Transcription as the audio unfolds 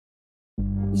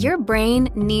Your brain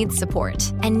needs support,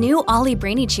 and new Ollie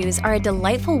Brainy Chews are a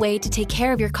delightful way to take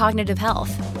care of your cognitive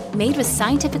health. Made with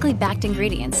scientifically backed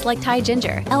ingredients like Thai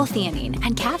ginger, L-theanine,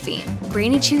 and caffeine,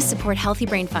 Brainy Chews support healthy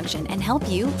brain function and help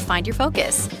you find your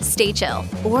focus, stay chill,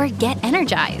 or get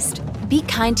energized. Be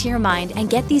kind to your mind and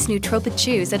get these nootropic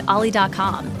chews at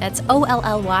ollie.com. That's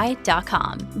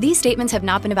OLLY.com. These statements have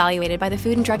not been evaluated by the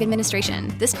Food and Drug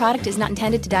Administration. This product is not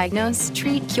intended to diagnose,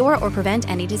 treat, cure, or prevent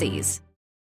any disease.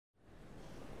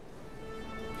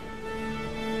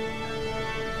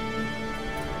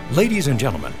 Ladies and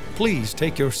gentlemen, please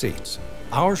take your seats.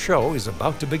 Our show is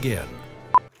about to begin.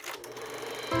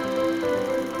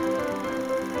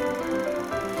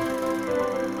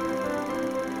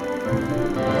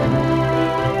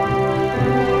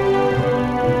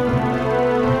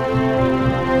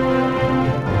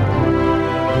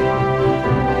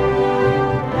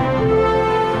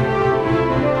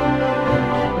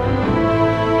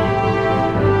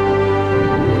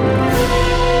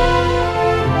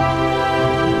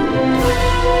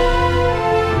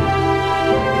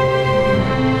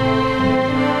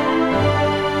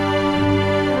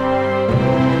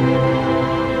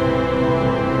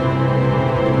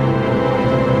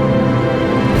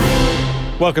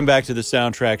 Welcome back to the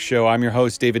Soundtrack Show. I'm your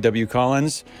host, David W.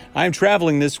 Collins. I'm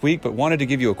traveling this week, but wanted to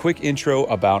give you a quick intro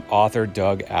about author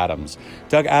Doug Adams.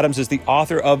 Doug Adams is the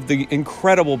author of the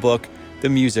incredible book, The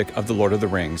Music of the Lord of the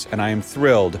Rings, and I am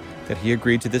thrilled that he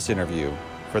agreed to this interview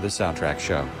for the Soundtrack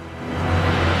Show.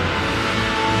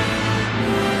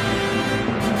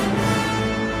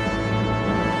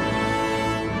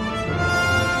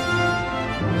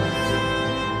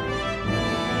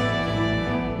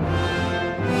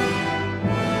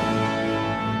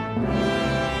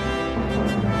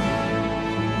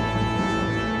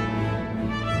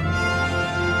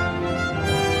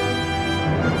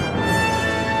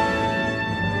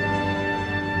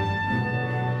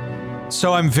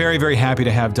 So I'm very, very happy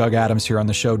to have Doug Adams here on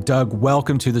the show. Doug,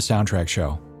 welcome to the Soundtrack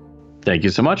Show. Thank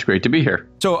you so much. Great to be here.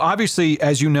 So obviously,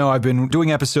 as you know, I've been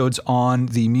doing episodes on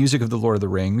the music of the Lord of the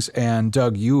Rings. And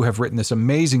Doug, you have written this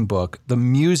amazing book, The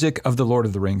Music of the Lord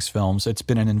of the Rings films. It's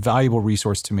been an invaluable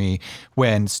resource to me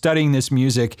when studying this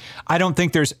music. I don't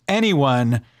think there's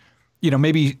anyone,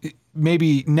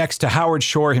 maybe next to Howard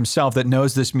Shore himself that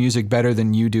knows this music better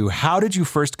than you do. How did you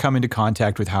first come into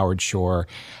contact with Howard Shore?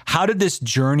 How did this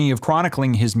journey of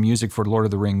chronicling his music for Lord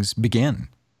of the Rings begin?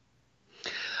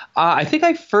 I think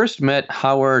I first met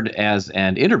Howard as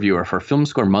an interviewer for Film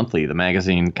Score Monthly, the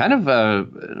magazine, kind of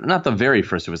not the very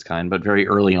first of its kind, but very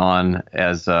early on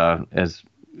as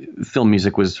film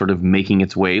music was sort of making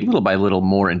its way little by little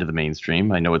more into the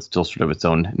mainstream. I know it's still sort of its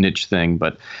own niche thing,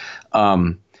 but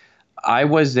I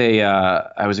was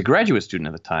a graduate student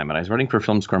at the time, and I was writing for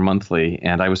Film Score Monthly,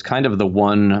 and I was kind of the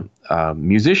one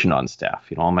musician on staff.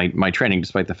 You know, my training,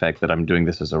 despite the fact that I'm doing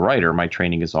this as a writer, my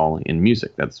training is all in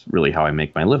music. That's really how I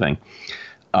make my living.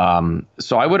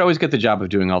 So I would always get the job of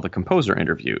doing all the composer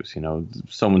interviews. You know,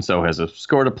 so-and-so has a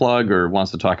score to plug or wants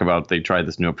to talk about they tried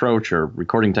this new approach or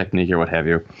recording technique or what have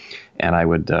you. And I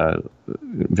would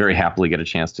very happily get a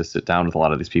chance to sit down with a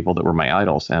lot of these people that were my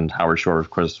idols. And Howard Shore,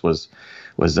 of course, was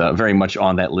very much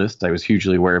on that list. I was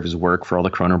hugely aware of his work for all the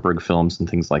Cronenberg films and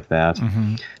things like that.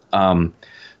 Mm-hmm.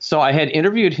 So I had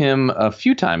interviewed him a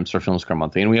few times for Film Score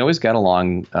Monthly, and we always got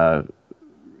along,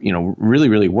 really,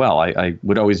 really well. I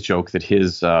would always joke that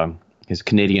his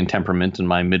Canadian temperament and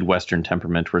my Midwestern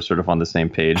temperament were sort of on the same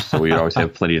page, so we'd always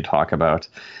have plenty to talk about.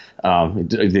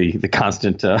 The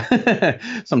constant,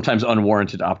 sometimes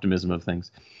unwarranted optimism of things.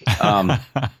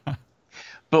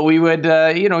 But we would,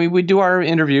 we'd do our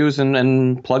interviews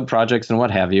and plug projects and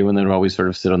what have you, and then we'd always sort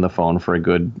of sit on the phone for a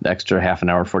good extra half an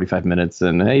hour, 45 minutes.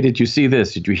 And, hey, did you see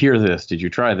this? Did you hear this? Did you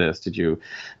try this? Did you,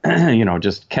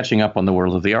 just catching up on the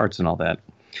world of the arts and all that.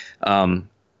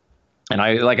 And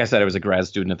I, like I said, I was a grad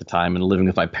student at the time and living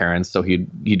with my parents. So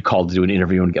he'd call to do an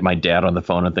interview and get my dad on the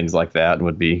phone and things like that, and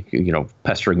would be,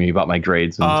 pestering me about my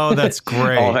grades. And oh, that's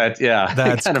great. All that. Yeah.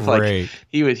 That's kind of great.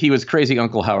 Like he was crazy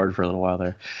Uncle Howard for a little while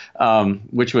there,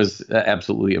 which was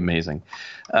absolutely amazing.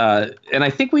 And I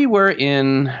think we were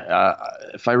in,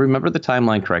 if I remember the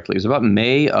timeline correctly, it was about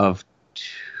May of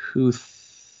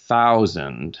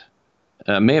 2000,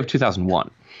 May of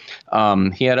 2001.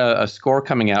 He had a score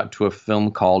coming out to a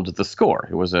film called The Score.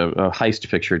 It was a heist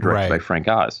picture directed by Frank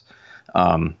Oz.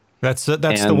 That's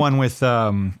the one with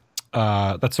oh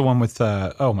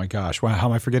my gosh, how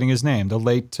am I forgetting his name? The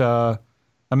late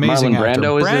amazing Marlon actor.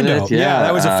 Brando is in it. Yeah,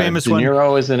 that was a famous one. De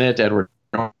Niro is in it. Edward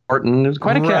Norton. It was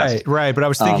quite a cast. Right. But I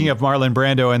was thinking of Marlon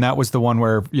Brando, and that was the one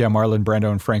where Marlon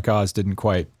Brando and Frank Oz didn't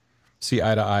quite see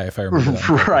eye to eye, if I remember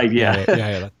that. Right.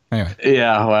 Yeah. Anyway.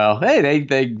 Yeah, well, hey,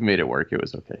 they made it work. It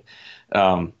was okay.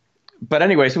 But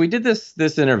anyway, so we did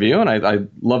this interview, and I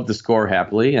loved the score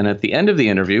happily. And at the end of the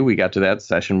interview, we got to that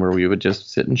session where we would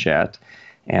just sit and chat.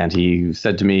 And he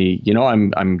said to me,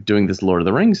 I'm doing this Lord of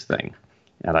the Rings thing.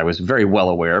 And I was very well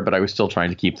aware, but I was still trying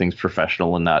to keep things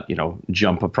professional and not,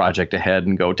 jump a project ahead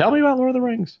and go, tell me about Lord of the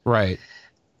Rings. Right.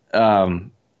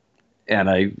 And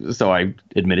I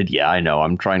admitted, yeah, I know.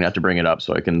 I'm trying not to bring it up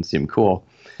so I can seem cool.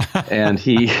 And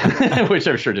he, which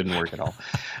I'm sure didn't work at all.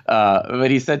 But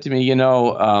he said to me,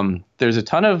 there's a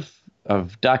ton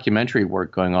of documentary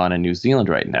work going on in New Zealand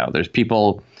right now. There's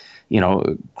people,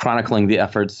 chronicling the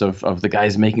efforts of the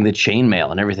guys making the chainmail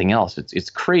and everything else.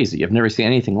 It's crazy. I've never seen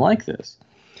anything like this.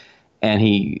 And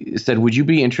he said, would you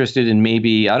be interested in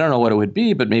maybe, I don't know what it would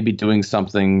be, but maybe doing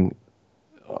something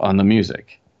on the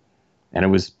music? And it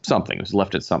was something. It was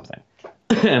left at something.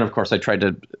 And of course, I tried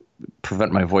to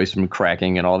prevent my voice from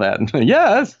cracking and all that. And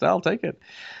yes, I'll take it.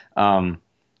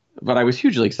 But I was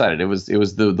hugely excited. It was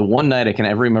the one night I can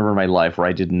ever remember in my life where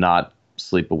I did not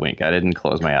sleep a wink. I didn't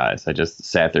close my eyes. I just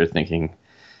sat there thinking,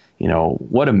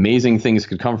 what amazing things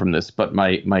could come from this. But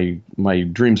my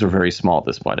dreams were very small at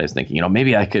this point. I was thinking,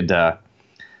 maybe I could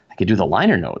do the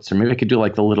liner notes, or maybe I could do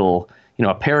like the little,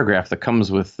 a paragraph that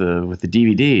comes with the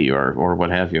DVD or what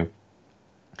have you.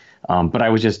 But I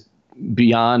was just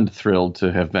beyond thrilled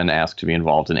to have been asked to be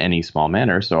involved in any small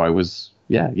manner. So I was,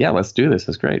 let's do this.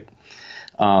 That's great.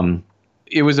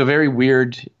 It was a very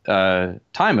weird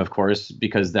time, of course,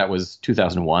 because that was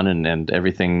 2001 and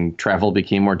everything, travel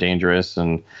became more dangerous.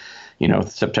 And,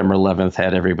 September 11th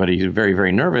had everybody very,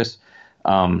 very nervous.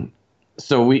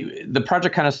 So the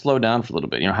project kind of slowed down for a little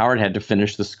bit. Howard had to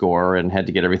finish the score and had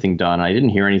to get everything done. I didn't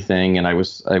hear anything. And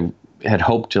I had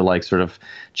hoped to sort of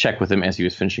check with him as he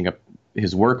was finishing up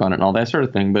his work on it and all that sort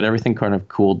of thing. But everything kind of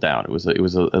cooled down. It was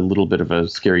a little bit of a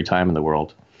scary time in the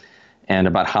world. And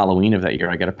about Halloween of that year,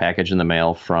 I got a package in the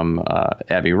mail from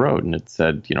Abbey Road, and it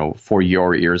said, for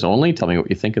your ears only, tell me what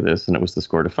you think of this. And it was the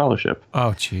score to Fellowship.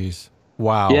 Oh, geez.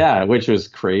 Wow. Yeah, which was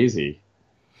crazy.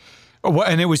 Oh,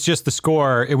 and it was just the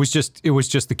score. It was just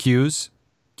the cues,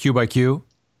 cue by cue.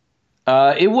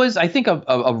 It was, I think,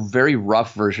 a very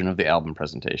rough version of the album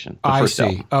presentation. I see.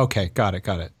 Album. Okay, got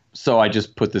it. So I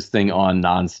just put this thing on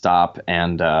nonstop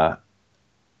and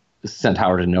sent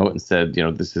Howard a note and said,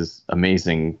 this is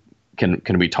amazing.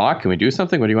 Can we talk? Can we do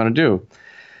something? What do you want to do?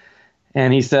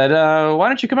 And he said, why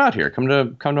don't you come out here? Come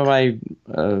to my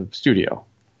studio.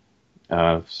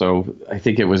 So I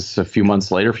think it was a few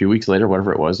weeks later,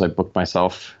 whatever it was, I booked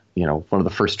myself, one of the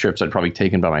first trips I'd probably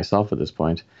taken by myself at this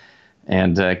point,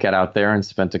 and got out there and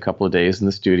spent a couple of days in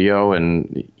the studio.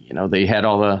 And, they had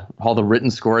all the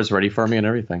written scores ready for me and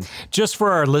everything. Just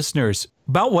for our listeners,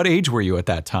 about what age were you at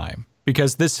that time?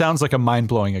 Because this sounds like a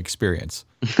mind-blowing experience.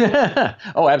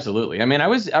 Oh, absolutely. I mean, I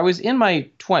was in my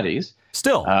 20s.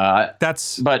 Still,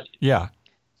 yeah.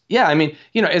 Yeah, I mean,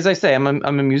 as I say, I'm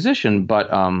a musician,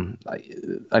 but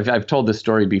I've told this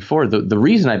story before. The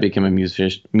reason I became a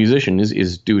musician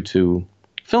is due to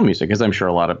film music, as I'm sure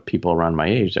a lot of people around my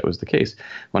age, that was the case.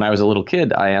 When I was a little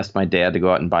kid, I asked my dad to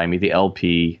go out and buy me the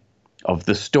LP of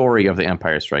the story of The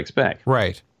Empire Strikes Back.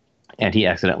 Right. And he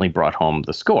accidentally brought home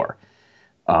the score,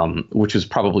 which was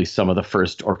probably some of the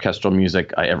first orchestral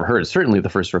music I ever heard. Certainly the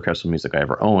first orchestral music I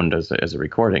ever owned as a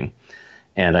recording.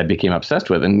 And I became obsessed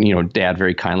with it. And, Dad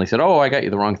very kindly said, oh, I got you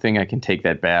the wrong thing. I can take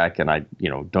that back. And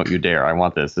don't you dare. I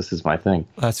want this. This is my thing.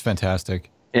 That's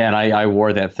fantastic. And I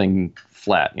wore that thing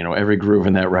flat. Every groove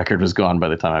in that record was gone by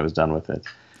the time I was done with it.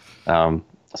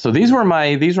 So these were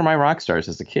my rock stars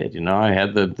as a kid. I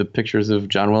had the pictures of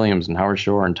John Williams and Howard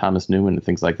Shore and Thomas Newman and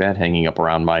things like that hanging up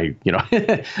around my,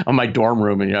 on my dorm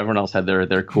room. And everyone else had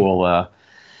their cool,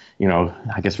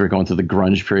 I guess we were going through the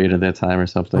grunge period at that time or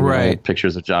something. Right.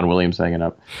 Pictures of John Williams hanging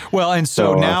up. Well, and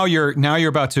so now you're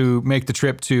about to make the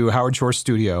trip to Howard Shore's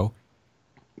studio.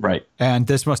 Right. And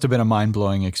this must have been a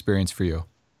mind-blowing experience for you.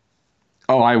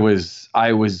 Oh, I was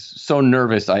so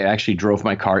nervous. I actually drove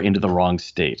my car into the wrong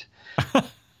state.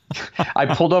 I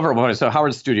pulled over. So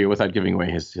Howard's studio, without giving away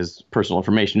his personal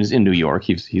information, is in New York.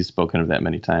 He's spoken of that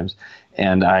many times.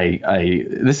 And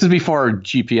this is before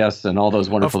GPS and all those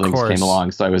wonderful things came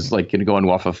along. So I was going to go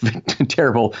off of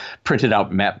terrible printed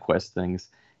out MapQuest things.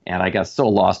 And I got so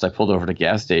lost, I pulled over to a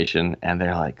gas station and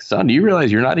they're like, son, do you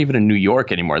realize you're not even in New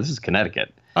York anymore? This is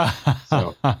Connecticut.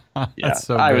 So yeah,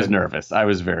 so I was nervous. I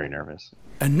was very nervous.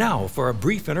 And now for a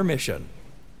brief intermission.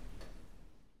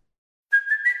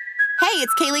 Hey,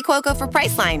 it's Kaylee Cuoco for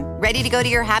Priceline. Ready to go to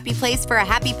your happy place for a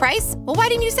happy price? Well, why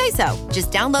didn't you say so?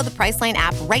 Just download the Priceline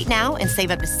app right now and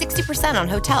save up to 60% on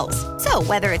hotels. So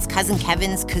whether it's Cousin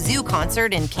Kevin's Kazoo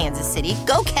Concert in Kansas City,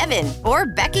 go Kevin, or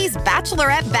Becky's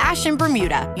Bachelorette Bash in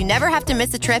Bermuda, you never have to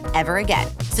miss a trip ever again.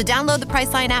 So download the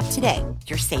Priceline app today.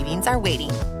 Your savings are waiting.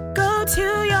 Go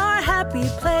to your happy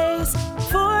place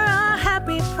for a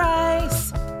happy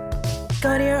price.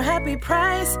 Go to your happy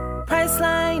price,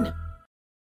 Priceline.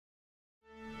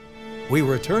 We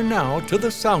return now to the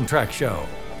Soundtrack Show.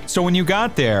 So when you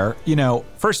got there,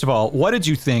 first of all, what did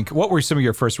you think? What were some of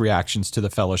your first reactions to the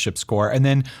Fellowship score? And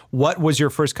then what was your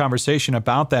first conversation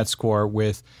about that score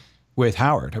with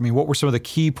Howard? I mean, what were some of the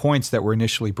key points that were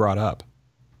initially brought up?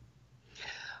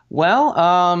 Well,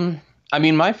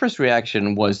 my first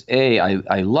reaction was A,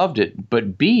 I loved it,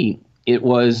 but B, it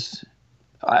was,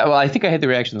 I think I had the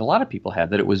reaction that a lot of people had,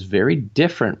 that it was very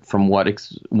different from what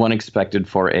one expected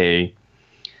for a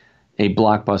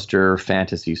blockbuster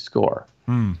fantasy score.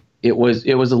 It was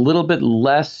a little bit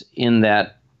less in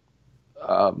that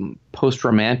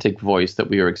post-romantic voice that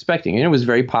we were expecting. And it was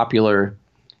very popular.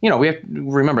 We have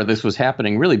to remember this was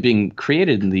happening, really being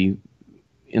created in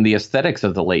the aesthetics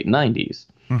of the late 90s.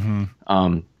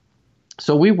 Mm-hmm.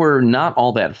 So we were not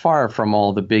all that far from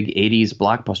all the big 80s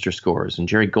blockbuster scores and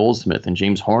Jerry Goldsmith and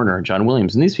James Horner and John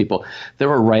Williams and these people that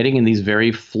were writing in these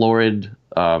very florid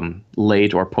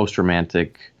late or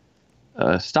post-romantic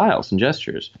styles and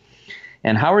gestures.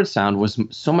 And Howard's sound was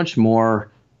so much more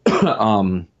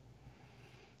kind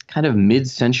of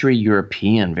mid-century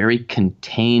European, very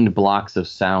contained blocks of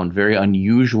sound, very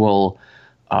unusual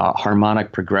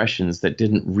harmonic progressions that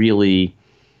didn't really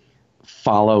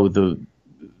follow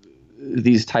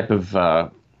these type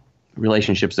of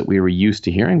relationships that we were used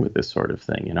to hearing with this sort of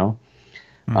thing,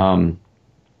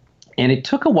 And it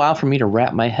took a while for me to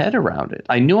wrap my head around it.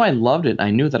 I knew I loved it. I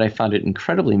knew that I found it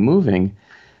incredibly moving.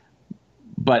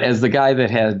 But as the guy that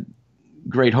had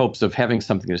great hopes of having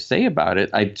something to say about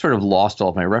it, I sort of lost all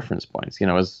of my reference points.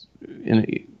 When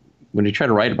you try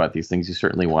to write about these things, you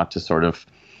certainly want to sort of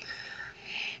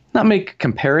not make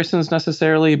comparisons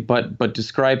necessarily, but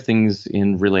describe things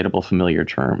in relatable, familiar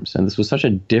terms. And this was such a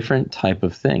different type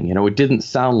of thing. It didn't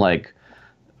sound like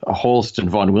a Holst and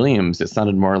Vaughan Williams. It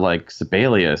sounded more like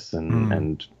Sibelius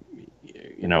and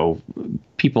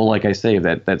people, like I say,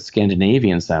 that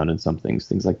Scandinavian sound in some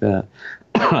things like that.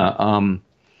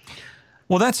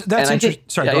 Well, that's interesting.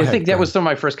 Sorry, go I ahead. think that was some of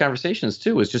my first conversations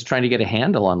too, was just trying to get a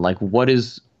handle on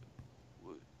what's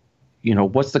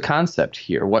the concept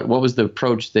here? What was the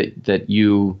approach that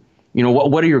you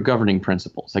what are your governing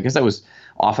principles? I guess that was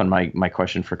often my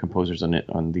question for composers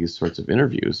on these sorts of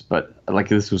interviews, but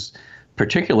this was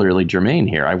particularly germane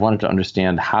here. I wanted to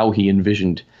understand how he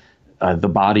envisioned the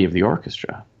body of the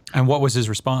orchestra. And what was his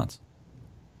response?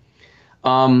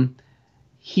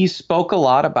 He spoke a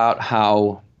lot about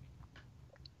how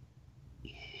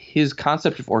his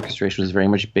concept of orchestration was very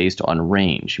much based on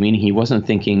range, meaning he wasn't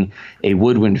thinking a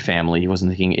woodwind family, he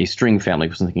wasn't thinking a string family, he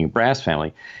wasn't thinking a brass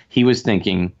family. He was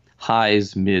thinking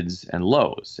highs, mids, and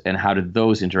lows, and how did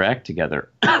those interact together,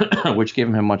 which gave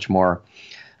him a much more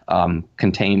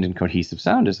contained and cohesive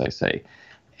sound, as I say.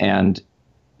 And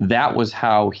that was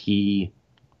how he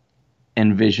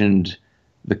envisioned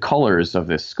the colors of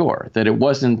this score, that it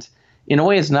wasn't, in a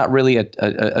way, it's not really a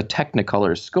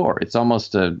Technicolor score. It's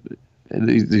almost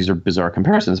these are bizarre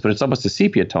comparisons, but it's almost a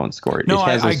sepia tone score. No,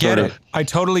 I get it. I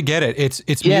totally get it. It's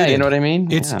muted. You know what I mean?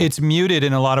 It's muted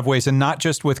in a lot of ways, and not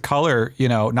just with color,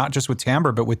 not just with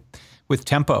timbre, but with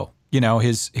tempo.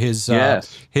 His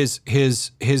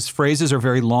phrases are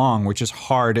very long, which is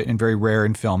hard and very rare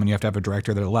in film, and you have to have a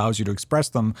director that allows you to express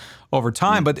them over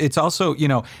time. But it's also,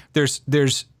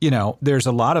 there's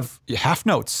a lot of half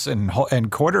notes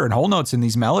and quarter and whole notes in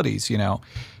these melodies.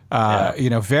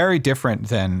 Very different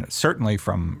than certainly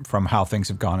from how things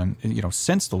have gone,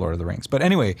 since The Lord of the Rings. But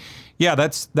anyway, yeah,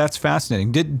 that's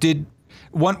fascinating. Did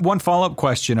one follow-up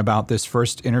question about this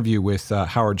first interview with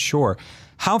Howard Shore?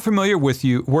 How familiar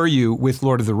were you with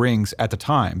Lord of the Rings at the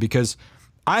time? Because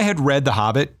I had read The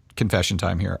Hobbit. Confession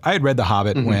time here. I had read The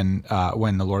Hobbit when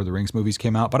the Lord of the Rings movies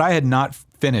came out, but I had not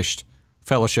finished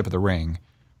Fellowship of the Ring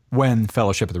when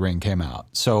Fellowship of the Ring came out.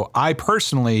 So I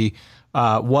personally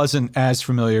wasn't as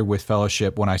familiar with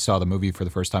Fellowship when I saw the movie for the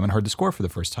first time and heard the score for the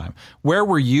first time. Where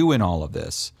were you in all of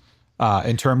this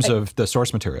in terms of the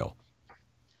source material?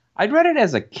 I'd read it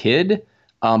as a kid,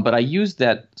 but I used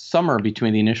that summer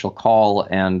between the initial call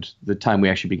and the time we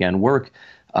actually began work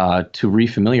to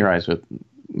refamiliarize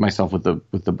myself with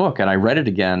the book. And I read it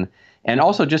again, and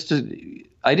also just to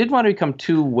I didn't want to become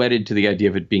too wedded to the idea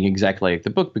of it being exactly like the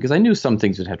book because I knew some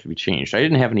things would have to be changed. I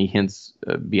didn't have any hints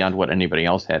beyond what anybody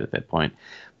else had at that point.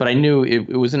 But I knew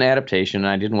it was an adaptation,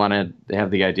 and I didn't want to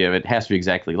have the idea of it has to be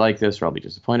exactly like this or I'll be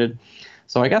disappointed.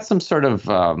 So I got some sort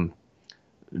of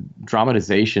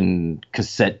dramatization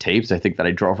cassette tapes, I think, that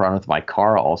I drove around with my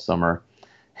car all summer.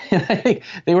 And I think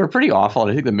they were pretty awful.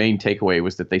 And I think the main takeaway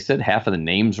was that they said half of the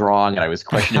names wrong, and I was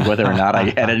questioning whether or not I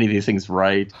had any of these things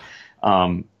right.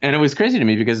 And it was crazy to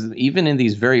me because even in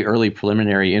these very early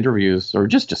preliminary interviews or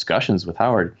just discussions with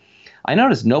Howard, I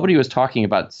noticed nobody was talking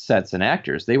about sets and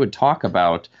actors. They would talk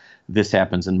about this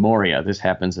happens in Moria, this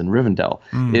happens in Rivendell.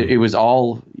 It was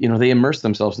all, they immersed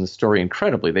themselves in the story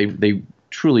incredibly. They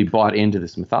truly bought into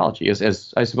this mythology,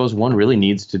 as I suppose one really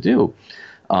needs to do.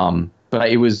 But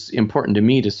it was important to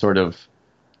me to sort of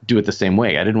do it the same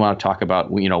way. I didn't want to talk about,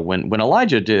 when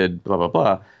Elijah did blah, blah,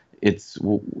 blah. It's,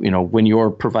 when you're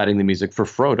providing the music for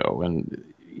Frodo, and,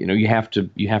 you have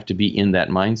to be in that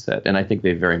mindset. And I think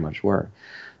they very much were.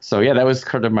 So, yeah, that was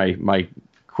kind of my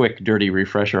quick, dirty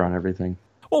refresher on everything.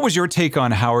 What was your take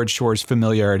on Howard Shore's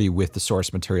familiarity with the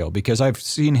source material? Because I've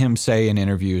seen him say in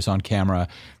interviews on camera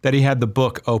that he had the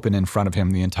book open in front of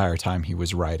him the entire time he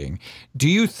was writing. Do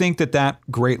you think that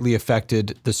greatly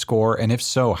affected the score? And if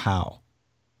so, how?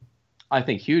 I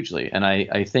think hugely. And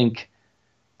I think,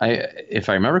 if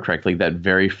I remember correctly, that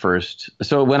very first...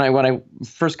 So when I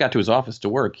first got to his office to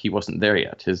work, he wasn't there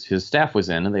yet. His staff was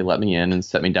in, and they let me in and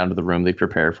set me down to the room they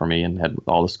prepared for me and had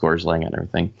all the scores laying out and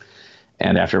everything.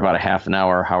 And after about a half an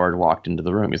hour, Howard walked into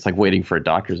the room. It's like waiting for a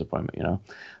doctor's appointment,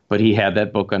 But he had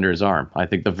that book under his arm. I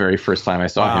think the very first time I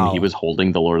saw him, he was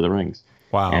holding The Lord of the Rings.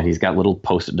 Wow. And he's got little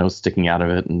Post-it notes sticking out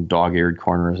of it and dog-eared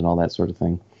corners and all that sort of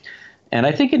thing. And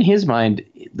I think in his mind,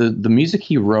 the music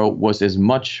he wrote was as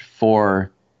much for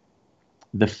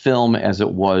the film as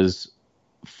it was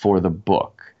for the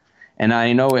book. And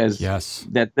I know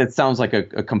that sounds like a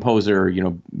composer,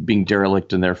 being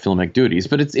derelict in their filmic duties,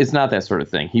 but it's not that sort of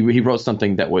thing. He wrote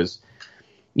something that was,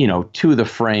 to the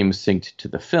frame, synced to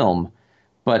the film.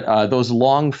 But those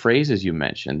long phrases you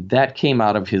mentioned, that came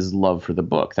out of his love for the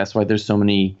book. That's why there's so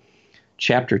many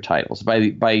chapter titles.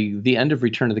 By the end of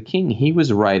Return of the King, he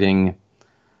was writing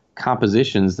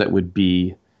compositions that would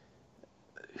be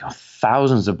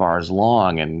thousands of bars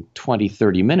long and 20,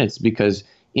 30 minutes because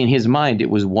in his mind, it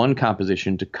was one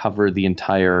composition to cover the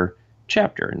entire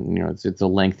chapter. And, it's a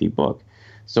lengthy book.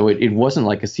 So it wasn't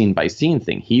like a scene by scene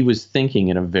thing. He was thinking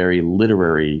in a very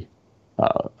literary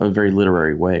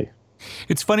way.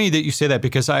 It's funny that you say that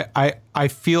because I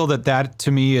feel that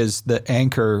to me is the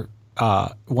anchor.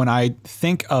 When I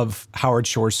think of Howard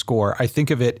Shore's score, I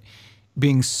think of it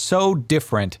being so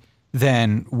different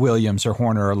than Williams or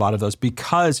Horner or a lot of those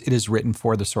because it is written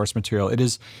for the source material.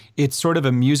 It's sort of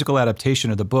a musical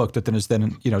adaptation of the book that then is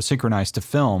synchronized to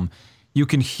film. You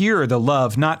can hear the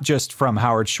love not just from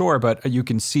Howard Shore, but you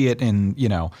can see it in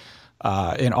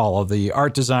all of the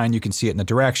art design. You can see it in the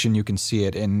direction. You can see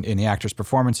it in the actors'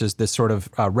 performances. This sort of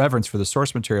reverence for the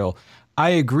source material.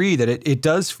 I agree that it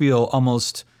does feel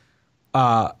almost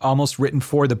written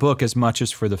for the book as much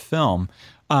as for the film.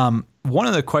 One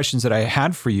of the questions that I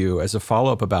had for you as a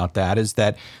follow-up about that is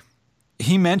that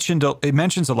it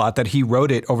mentions a lot that he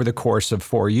wrote it over the course of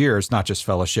 4 years, not just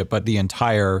Fellowship, but the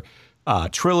entire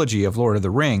trilogy of Lord of the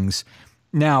Rings.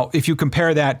 Now, if you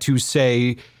compare that to,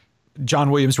 say, John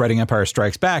Williams writing Empire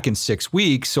Strikes Back in 6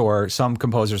 weeks, or some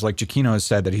composers like Giacchino has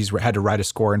said that he's had to write a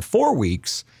score in 4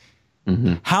 weeks,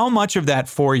 how much of that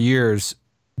 4 years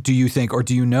do you think, or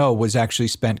do you know, was actually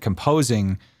spent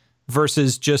composing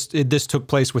versus just this took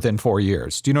place within 4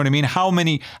 years? Do you know what I mean? How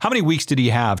many weeks did he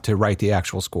have to write the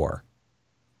actual score?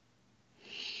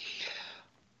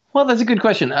 Well, that's a good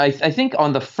question. I think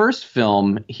on the first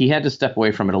film, he had to step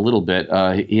away from it a little bit.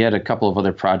 He had a couple of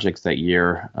other projects that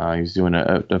year. He was doing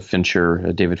a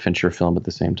David Fincher film at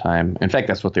the same time. In fact,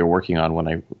 that's what they were working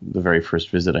on the very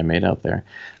first visit I made out there.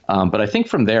 But I think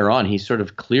from there on, he sort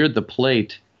of cleared the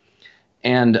plate.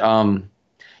 And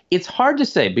it's hard to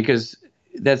say because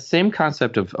that same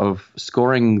concept of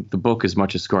scoring the book as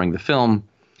much as scoring the film,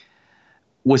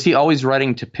 was he always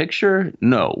writing to picture?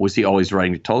 No. Was he always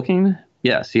writing to Tolkien?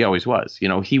 Yes, he always was.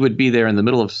 He would be there in the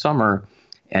middle of summer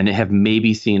and have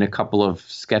maybe seen a couple of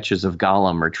sketches of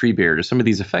Gollum or Treebeard or some of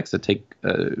these effects that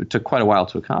took quite a while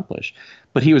to accomplish.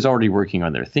 But he was already working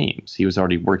on their themes. He was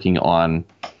already working on,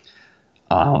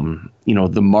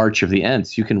 the March of the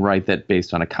Ents. You can write that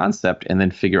based on a concept and then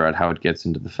figure out how it gets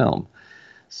into the film.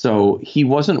 So he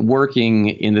wasn't working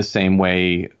in the same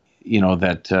way,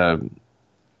 that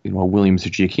Williams or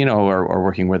Giacchino are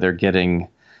working, where they're getting,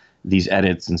 these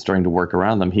edits and starting to work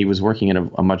around them. He was working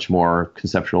in a much more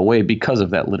conceptual way because of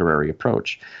that literary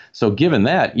approach. So given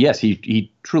that, yes,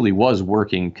 he truly was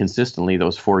working consistently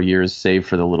those 4 years, save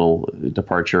for the little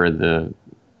departure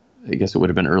I guess it would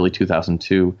have been early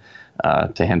 2002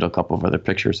 to handle a couple of other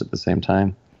pictures at the same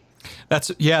time.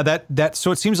 So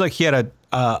it seems like he had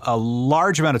a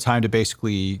large amount of time to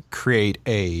basically create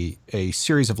a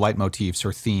series of leitmotifs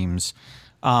or themes.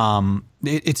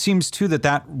 It seems too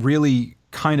that really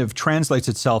kind of translates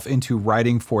itself into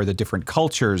writing for the different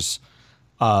cultures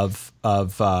of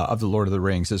the Lord of the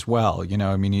Rings as well. You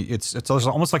know, I mean, it's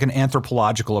almost like an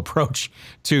anthropological approach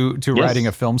to writing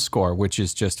a film score, which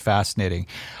is just fascinating.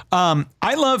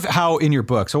 I love how in your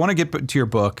book, so I want to get to your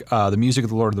book, The Music of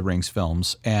the Lord of the Rings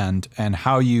films, and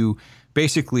how you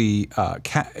basically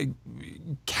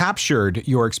captured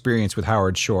your experience with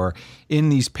Howard Shore in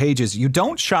these pages. You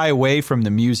don't shy away from the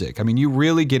music. I mean, you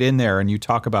really get in there and you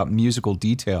talk about musical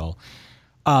detail.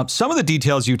 Some of the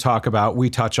details you talk about, we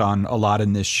touch on a lot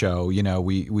in this show. You know,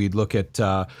 we look at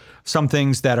some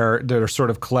things that are sort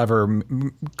of clever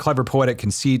poetic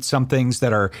conceits, some things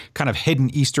that are kind of hidden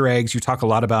Easter eggs. You talk a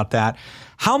lot about that.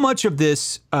 How much of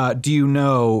this do you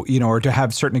know, or to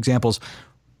have certain examples,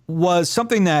 was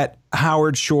something that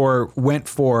Howard Shore went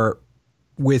for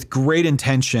with great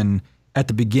intention at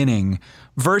the beginning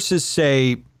versus,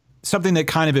 say, something that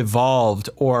kind of evolved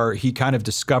or he kind of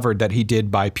discovered that he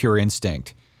did by pure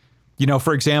instinct? You know,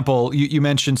 for example, you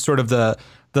mentioned sort of the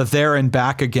there and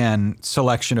back again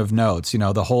selection of notes,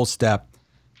 the whole step,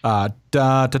 da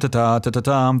da da da da da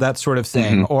da, that sort of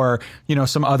thing, or,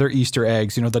 some other Easter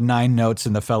eggs, the 9 notes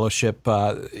in the Fellowship,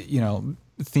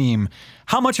 theme.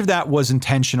 How much of that was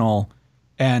intentional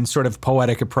and sort of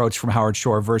poetic approach from Howard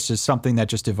Shore versus something that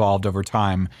just evolved over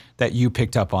time that you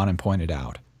picked up on and pointed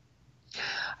out?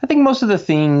 I think most of the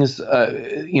things,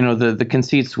 the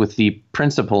conceits with the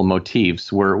principal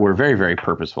motifs were very, very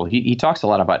purposeful. He talks a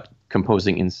lot about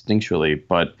composing instinctually,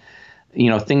 but,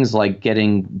 things like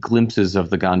getting glimpses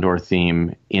of the Gondor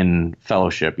theme in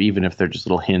Fellowship, even if they're just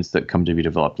little hints that come to be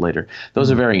developed later, those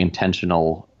are very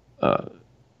intentional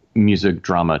music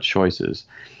drama choices.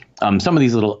 Some of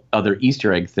these little other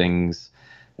Easter egg things,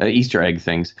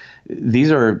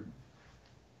 these are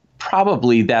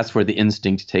probably that's where the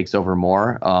instinct takes over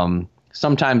more.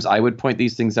 Sometimes I would point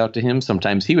these things out to him.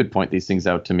 Sometimes he would point these things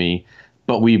out to me,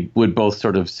 but we would both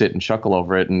sort of sit and chuckle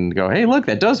over it and go, hey, look,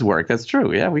 that does work. That's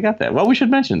true. Yeah, we got that. Well, we should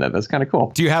mention that. That's kind of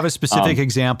cool. Do you have a specific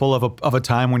example of a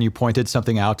time when you pointed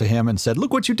something out to him and said,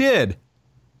 look what you did?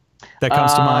 That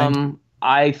comes to mind?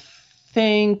 I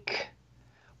think,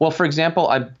 well, for example,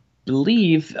 I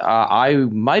believe I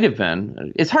might have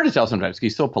been. It's hard to tell sometimes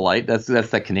because he's so polite. That's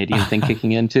that Canadian thing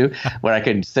kicking in too, where I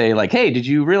could say like, "Hey, did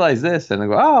you realize this?" And I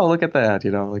go, "Oh, look at that,"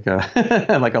 like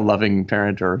a like a loving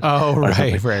parent or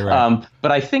right.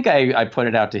 But I think I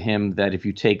pointed out to him that if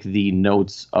you take the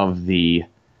notes of the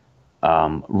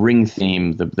Ring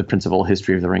theme, the principal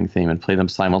history of the Ring theme, and play them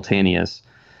simultaneous,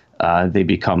 they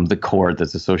become the chord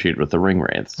that's associated with the ring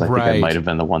wraiths. I think I might have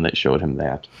been the one that showed him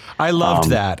that. I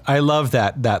loved that. I love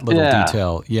that little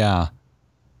detail. Yeah,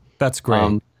 that's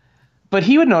great. But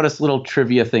he would notice little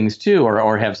trivia things too,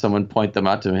 or have someone point them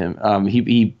out to him.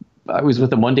 I was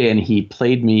with him one day and he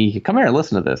played me. Come here and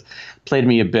listen to this. Played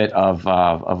me a bit of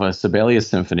a Sibelius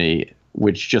symphony,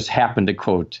 which just happened to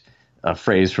quote a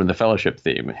phrase from the Fellowship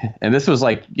theme. And this was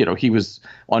like, he was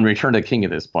on Return to the King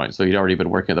at this point. So he'd already been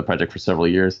working on the project for several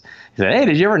years. He said, hey,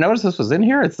 did you ever notice this was in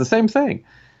here? It's the same thing.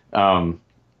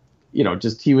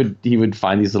 Just he would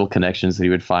find these little connections that he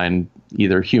would find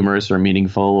either humorous or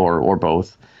meaningful or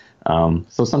both.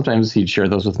 So sometimes he'd share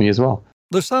those with me as well.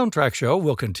 The Soundtrack Show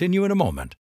will continue in a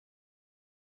moment.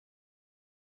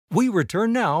 We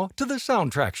return now to the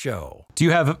Soundtrack Show. Do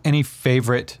you have any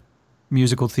favorite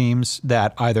musical themes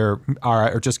that either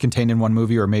are just contained in one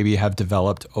movie or maybe have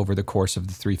developed over the course of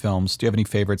the 3 films? Do you have any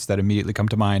favorites that immediately come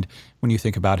to mind when you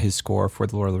think about his score for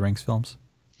the Lord of the Rings films?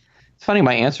 It's funny,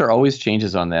 my answer always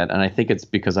changes on that, and I think it's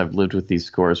because I've lived with these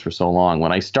scores for so long.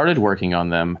 When I started working on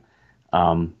them,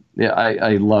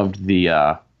 I loved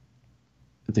the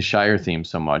Shire theme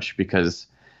so much because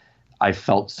I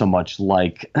felt so much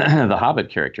like the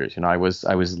Hobbit characters. I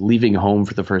was leaving home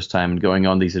for the first time and going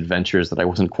on these adventures that I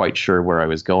wasn't quite sure where I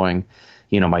was going.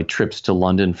 My trips to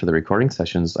London for the recording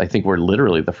sessions, I think were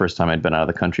literally the first time I'd been out of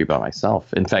the country by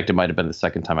myself. In fact, it might have been the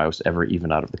second time I was ever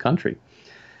even out of the country.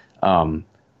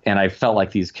 And I felt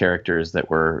like these characters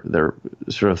they're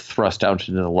sort of thrust out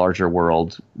into the larger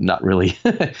world, not really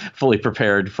fully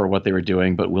prepared for what they were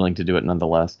doing, but willing to do it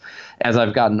nonetheless. As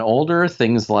I've gotten older,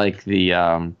 things like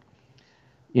the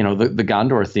the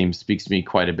Gondor theme speaks to me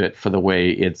quite a bit for the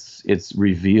way it's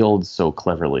revealed so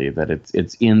cleverly that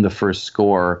it's in the first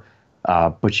score,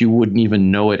 but you wouldn't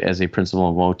even know it as a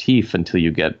principal motif until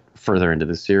you get further into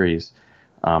the series.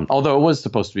 Although it was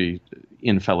supposed to be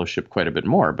in Fellowship quite a bit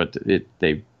more, but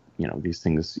these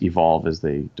things evolve as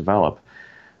they develop.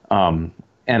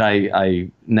 And I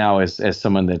now, as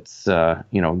someone that's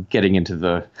getting into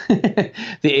the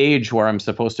the age where I'm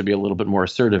supposed to be a little bit more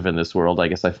assertive in this world, I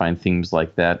guess I find themes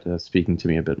like that speaking to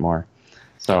me a bit more.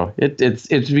 So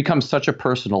it's become such a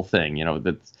personal thing,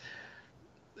 that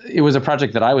it was a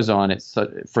project that I was on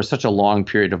for such a long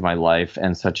period of my life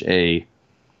and such a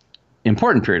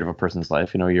important period of a person's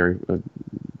life. You're a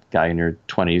guy in your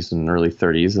 20s and early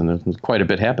 30s, and there's quite a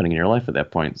bit happening in your life at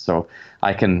that point. So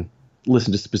I can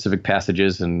listen to specific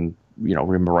passages and,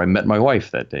 remember I met my wife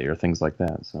that day or things like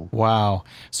that. So wow.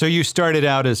 So you started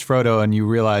out as Frodo and you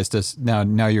realized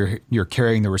now you're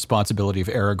carrying the responsibility of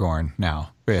Aragorn now.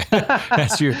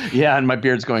 Yeah, and my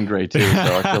beard's going gray too,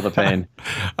 so I feel the pain.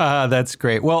 That's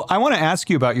great. Well, I want to ask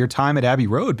you about your time at Abbey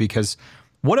Road, because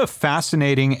what a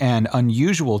fascinating and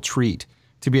unusual treat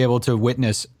to be able to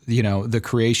witness, the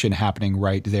creation happening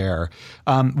right there.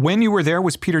 When you were there,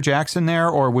 was Peter Jackson there,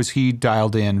 or was he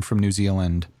dialed in from New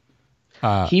Zealand?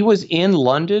 He was in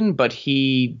London, but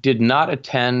he did not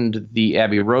attend the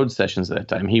Abbey Road sessions at that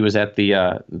time. He was at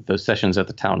the sessions at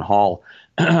the town hall,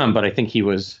 but I think he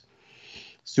was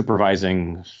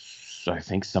supervising,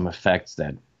 some effects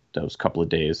those couple of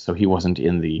days, so he wasn't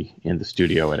in the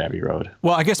studio at Abbey Road.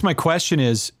 Well, I guess my question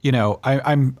is,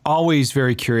 I'm always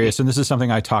very curious, and this is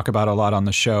something I talk about a lot on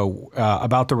the show,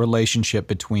 about the relationship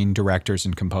between directors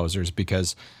and composers,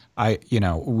 because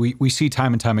we see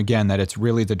time and time again that it's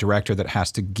really the director that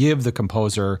has to give the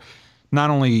composer not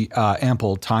only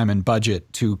ample time and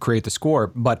budget to create the score,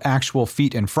 but actual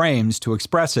feet and frames to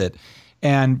express it.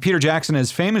 And Peter Jackson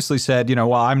has famously said,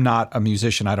 well, I'm not a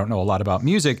musician, I don't know a lot about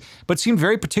music, but seemed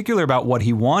very particular about what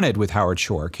he wanted with Howard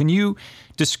Shore. Can you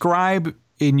describe,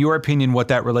 in your opinion, what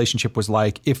that relationship was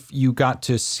like if you got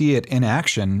to see it in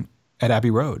action at Abbey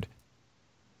Road?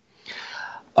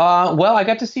 Well, I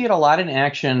got to see it a lot in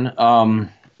action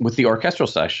with the orchestral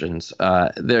sessions.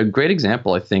 The great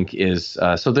example, I think, is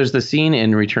so there's the scene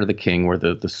in Return of the King where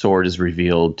the sword is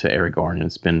revealed to Aragorn and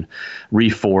it's been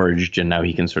reforged and now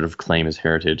he can sort of claim his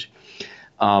heritage.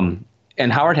 And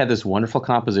Howard had this wonderful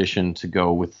composition to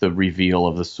go with the reveal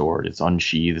of the sword. It's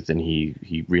unsheathed and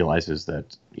he realizes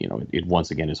that, it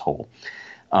once again is whole.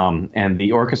 And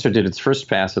the orchestra did its first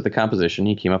pass at the composition.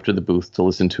 He came up to the booth to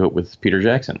listen to it with Peter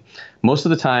Jackson. Most of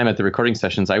the time at the recording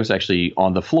sessions, I was actually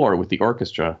on the floor with the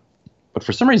orchestra. But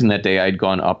for some reason that day, I'd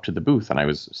gone up to the booth and I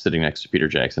was sitting next to Peter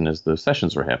Jackson as the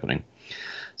sessions were happening.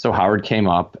 So Howard came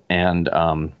up and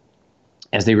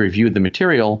as they reviewed the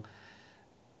material,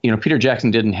 Peter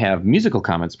Jackson didn't have musical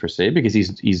comments per se because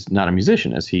he's not a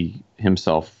musician, as he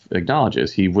himself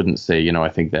acknowledges. He wouldn't say, I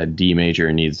think that D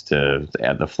major needs to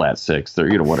add the flat sixth or,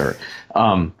 whatever.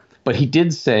 But he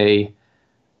did say,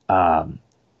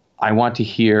 I want to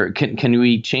hear, can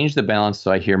we change the balance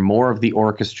so I hear more of the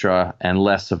orchestra and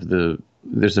less of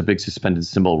there's a big suspended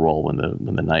cymbal roll when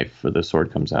the knife or the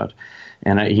sword comes out.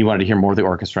 And he wanted to hear more of the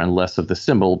orchestra and less of the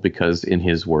cymbal because, in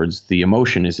his words, the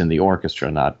emotion is in the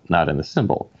orchestra, not in the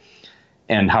cymbal.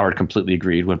 And Howard completely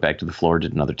agreed, went back to the floor,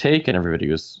 did another take, and everybody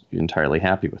was entirely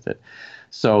happy with it.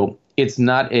 So it's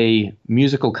not a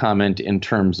musical comment in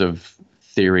terms of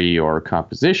theory or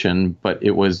composition, but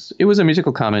it was a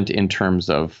musical comment in terms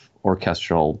of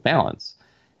orchestral balance.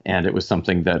 And it was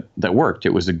something that worked.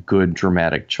 It was a good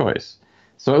dramatic choice.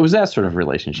 So it was that sort of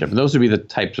relationship. And those would be the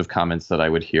types of comments that I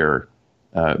would hear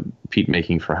Pete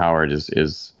making for Howard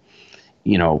is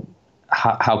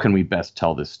how can we best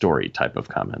tell this story type of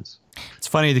comments. It's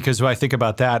funny because when I think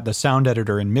about that, the sound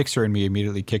editor and mixer in me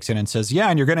immediately kicks in and says, yeah,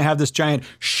 and you're going to have this giant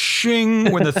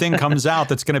shing when the thing comes out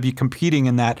that's going to be competing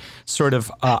in that sort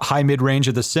of high mid-range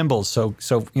of the cymbals. So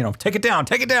take it down.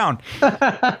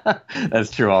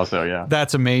 That's true also, yeah.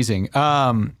 That's amazing.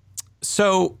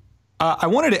 So I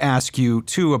wanted to ask you,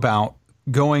 too, about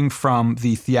going from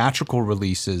the theatrical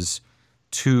releases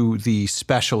to the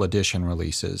special edition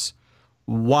releases,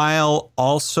 while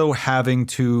also having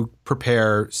to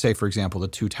prepare, say, for example, the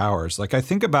Two Towers. Like, I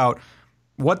think about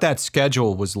what that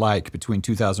schedule was like between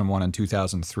 2001 and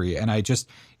 2003, and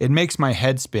it makes my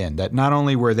head spin that not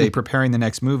only were they preparing the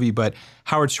next movie, but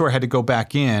Howard Shore had to go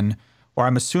back in, or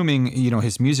I'm assuming,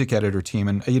 his music editor team.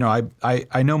 And,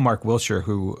 I know Mark Wilshire,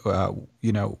 who,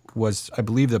 was, I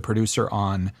believe, the producer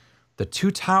on the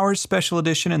Two Towers special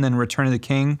edition and then Return of the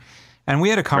King. And we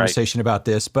had a conversation about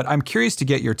this, but I'm curious to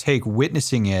get your take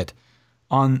witnessing it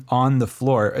on the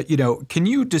floor. Can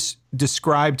you just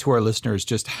describe to our listeners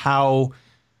just how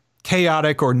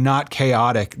chaotic or not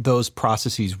chaotic those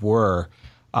processes were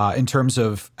in terms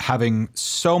of having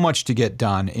so much to get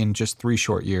done in just 3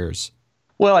 short years?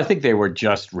 Well, I think they were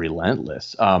just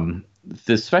relentless.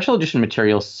 The special edition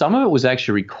material, some of it was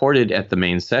actually recorded at the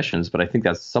main sessions, but I think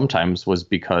that sometimes was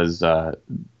because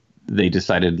they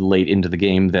decided late into the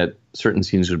game that certain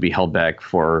scenes would be held back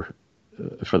for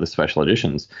the special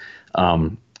editions.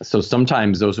 So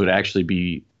sometimes those would actually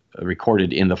be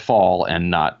recorded in the fall and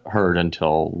not heard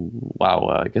until,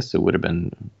 I guess it would have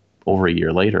been over a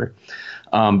year later.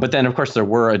 But then, of course, there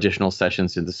were additional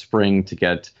sessions in the spring to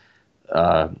get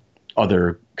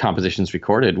other compositions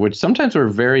recorded, which sometimes were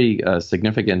very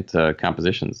significant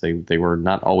compositions. They were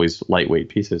not always lightweight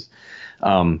pieces.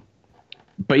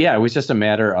 But yeah, it was just a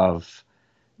matter of,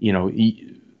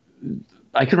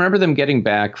 I can remember them getting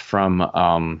back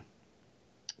from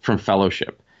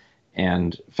Fellowship.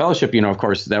 And Fellowship, of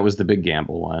course, that was the big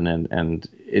gamble one, and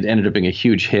it ended up being a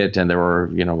huge hit, and there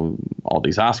were, all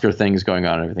these Oscar things going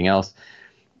on and everything else.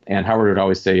 And Howard would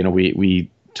always say, we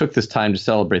took this time to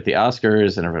celebrate the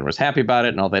Oscars, and everyone was happy about it,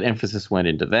 and all that emphasis went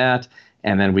into that.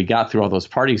 And then we got through all those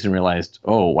parties and realized,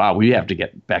 oh, wow, we have to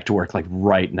get back to work like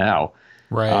right now.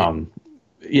 Right.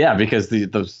 Yeah, because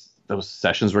those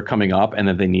sessions were coming up, and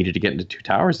then they needed to get into Two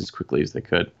Towers as quickly as they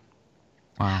could.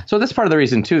 Wow. So that's part of the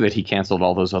reason, too, that he canceled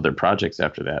all those other projects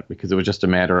after that, because it was just a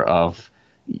matter of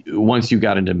once you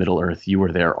got into Middle-earth, you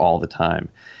were there all the time.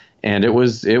 And it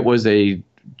was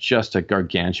just a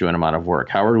gargantuan amount of work.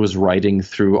 Howard was writing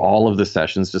through all of the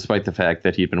sessions, despite the fact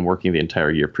that he'd been working the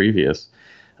entire year previous.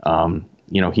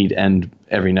 He'd end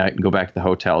every night and go back to the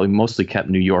hotel. He mostly kept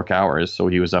New York hours, so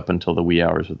he was up until the wee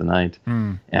hours of the night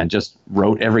and just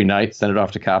wrote every night, sent it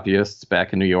off to copyists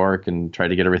back in New York, and tried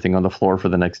to get everything on the floor for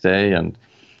the next day. And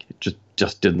it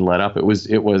just didn't let up. It was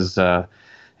as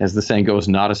the saying goes,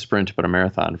 not a sprint, but a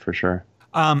marathon for sure.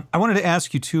 I wanted to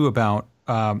ask you too about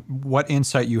what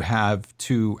insight you have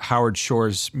to Howard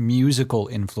Shore's musical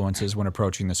influences when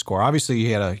approaching the score. Obviously,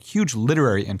 he had a huge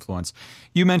literary influence.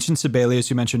 You mentioned Sibelius.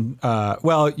 You mentioned,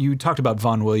 you talked about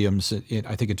Vaughan Williams,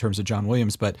 I think in terms of John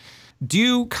Williams. But do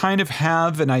you kind of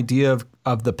have an idea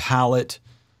of the palette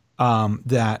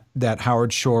that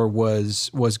Howard Shore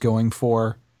was going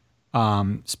for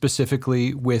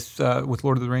specifically with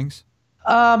Lord of the Rings?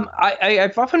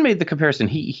 I've often made the comparison.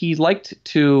 He liked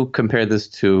to compare this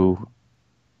to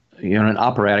an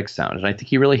operatic sound, and I think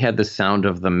he really had the sound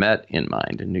of the Met in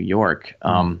mind in New York.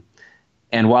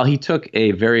 And while he took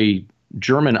a very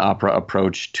German opera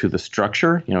approach to the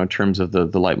structure, in terms of the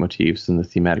leitmotifs and the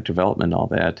thematic development and all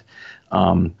that,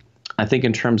 I think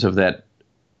in terms of that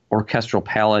orchestral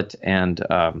palette and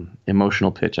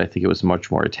emotional pitch, I think it was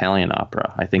much more Italian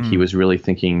opera. I think he was really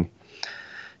thinking.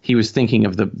 He was thinking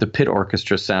of the pit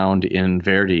orchestra sound in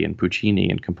Verdi and Puccini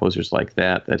and composers like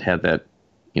that had that,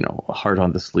 heart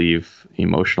on the sleeve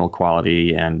emotional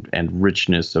quality and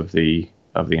richness of the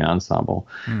ensemble.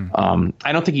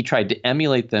 I don't think he tried to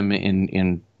emulate them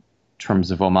in terms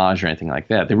of homage or anything like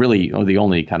that. They really, the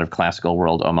only kind of classical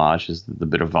world homage is the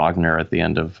bit of Wagner at the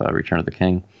end of Return of the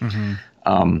King.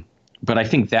 But I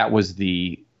think that was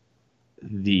the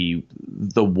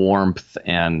warmth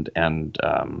and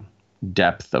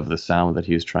depth of the sound that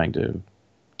he was trying to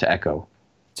echo.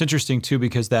 It's interesting too,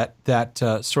 because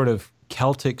that sort of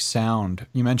Celtic sound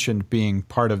you mentioned being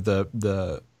part of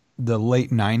the late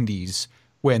 90s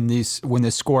when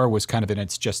this score was kind of in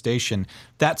its gestation.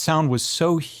 That sound was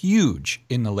so huge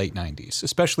in the late 90s,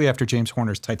 especially after James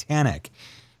Horner's Titanic.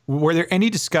 Were there any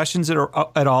discussions at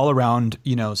all around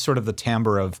sort of the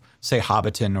timbre of, say,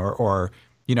 Hobbiton or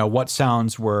what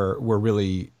sounds were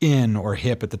really in or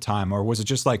hip at the time? Or was it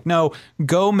just like, no,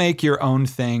 go make your own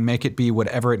thing, make it be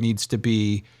whatever it needs to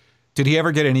be? Did he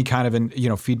ever get any kind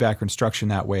of, feedback or instruction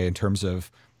that way in terms of,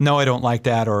 no, I don't like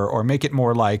that, or make it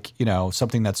more like,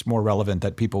 something that's more relevant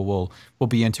that people will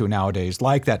be into nowadays,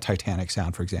 like that Titanic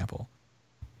sound, for example?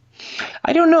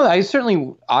 I don't know.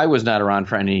 I was not around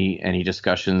for any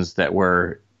discussions that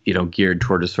were, geared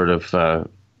toward a sort of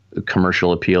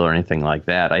commercial appeal or anything like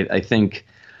that. I think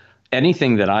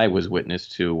anything that I was witness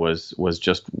to was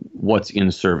just what's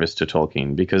in service to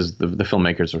Tolkien, because the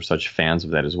filmmakers are such fans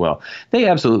of that as well. They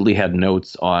absolutely had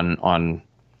notes on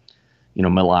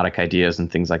melodic ideas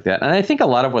and things like that. And I think a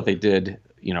lot of what they did,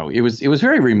 it was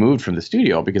very removed from the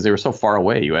studio because they were so far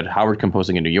away. You had Howard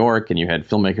composing in New York, and you had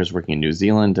filmmakers working in New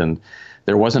Zealand, and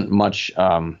there wasn't much.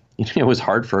 It was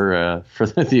hard for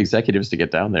the executives to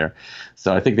get down there,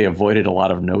 so I think they avoided a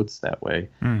lot of notes that way.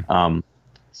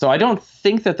 So I don't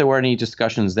think that there were any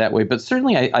discussions that way, but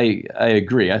certainly I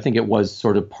agree. I think it was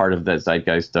sort of part of the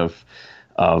zeitgeist of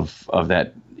of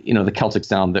that, the Celtic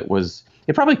sound that was.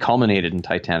 It probably culminated in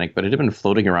Titanic, but it had been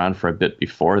floating around for a bit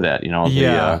before that.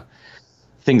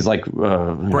 Things like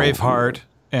Braveheart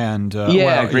and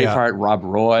Braveheart, Rob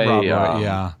Roy,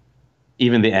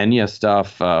 even the Enya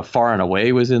stuff. Far and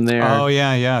Away was in there. Oh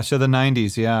yeah. So the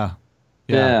 90s,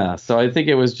 yeah. So I think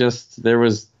it was just there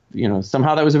was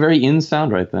somehow that was a very in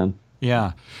sound right then.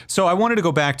 Yeah. So I wanted to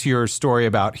go back to your story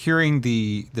about hearing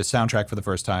the soundtrack for the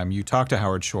first time. You talked to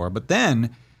Howard Shore, but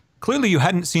then clearly you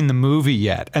hadn't seen the movie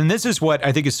yet. And this is what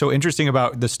I think is so interesting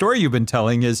about the story you've been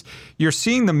telling is you're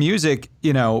seeing the music,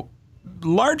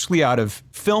 largely out of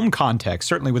film context,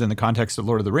 certainly within the context of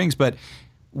Lord of the Rings. But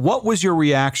what was your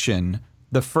reaction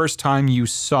the first time you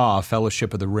saw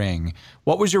Fellowship of the Ring?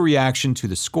 What was your reaction to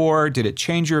the score? Did it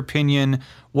change your opinion?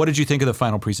 What did you think of the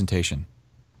final presentation?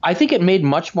 I think it made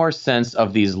much more sense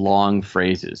of these long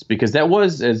phrases because that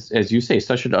was, as you say,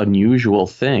 such an unusual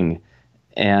thing.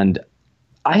 And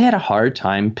I had a hard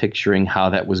time picturing how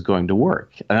that was going to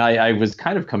work. And I was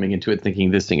kind of coming into it thinking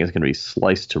this thing is going to be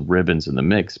sliced to ribbons in the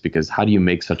mix because how do you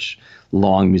make such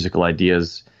long musical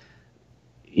ideas,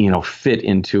 fit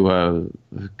into a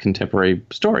contemporary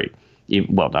story?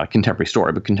 Well, not a contemporary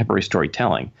story, but contemporary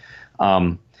storytelling.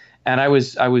 And I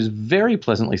was very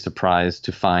pleasantly surprised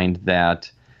to find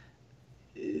that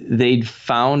they'd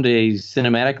found a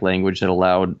cinematic language that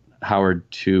allowed Howard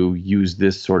to use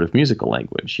this sort of musical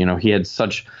language. He had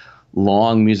such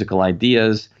long musical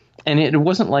ideas, and it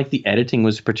wasn't like the editing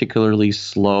was particularly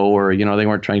slow or, they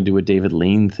weren't trying to do a David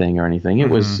Lean thing or anything. It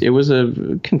was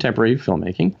a contemporary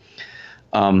filmmaking.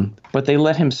 But they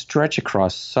let him stretch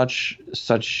across such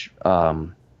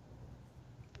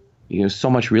so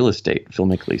much real estate,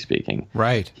 filmically speaking.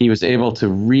 Right. He was able to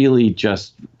really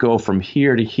just go from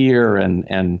here to here,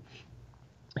 and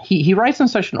he writes in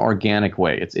such an organic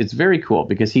way. It's very cool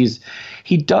because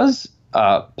he does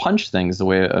punch things the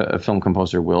way a film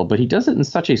composer will, but he does it in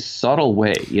such a subtle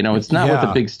way. It's not with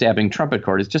a big stabbing trumpet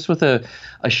chord. It's just with a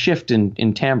shift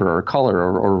in timbre or color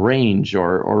or range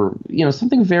or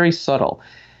something very subtle.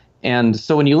 And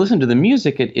so when you listen to the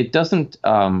music, it doesn't.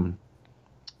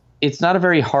 It's not a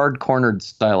very hard-cornered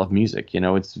style of music.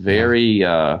 It's very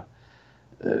a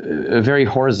very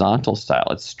horizontal style.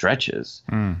 It stretches.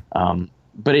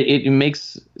 But it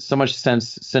makes so much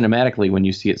sense cinematically when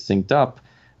you see it synced up,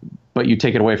 but you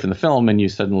take it away from the film and you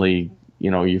suddenly,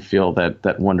 you feel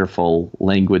that wonderful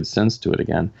languid sense to it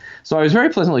again. So I was very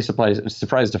pleasantly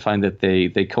surprised to find that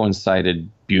they coincided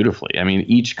beautifully. I mean,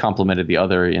 each complemented the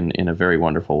other in a very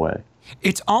wonderful way.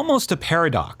 It's almost a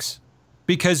paradox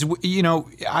because,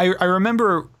 I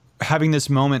remember having this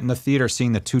moment in the theater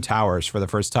seeing the Two Towers for the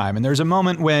first time. And there's a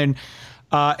moment when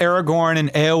Aragorn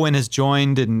and Éowyn has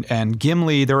joined, and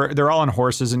Gimli, they're all on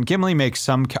horses, and Gimli makes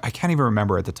I can't even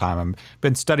remember at the time. I've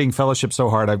been studying Fellowship so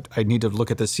hard, I need to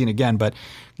look at this scene again. But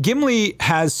Gimli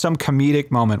has some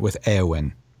comedic moment with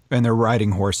Éowyn, and they're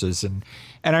riding horses. And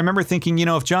I remember thinking,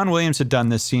 if John Williams had done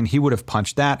this scene, he would have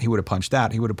punched that, he would have punched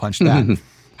that, he would have punched that.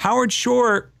 Howard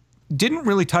Shore didn't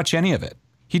really touch any of it.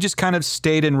 He just kind of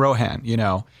stayed in Rohan,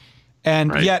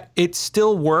 And right. Yet it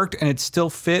still worked and it still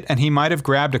fit. And he might have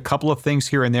grabbed a couple of things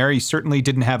here and there. He certainly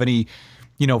didn't have any,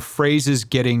 phrases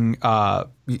getting,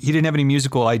 he didn't have any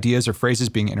musical ideas or phrases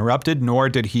being interrupted, nor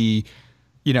did he,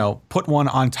 put one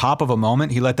on top of a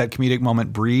moment. He let that comedic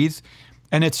moment breathe.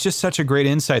 And it's just such a great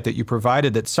insight that you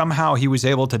provided that somehow he was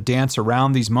able to dance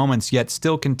around these moments, yet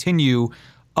still continue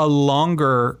a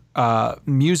longer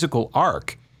musical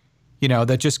arc.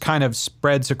 That just kind of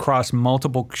spreads across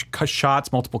multiple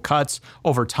shots, multiple cuts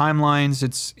over timelines.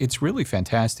 It's really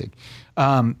fantastic.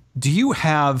 Do you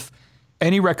have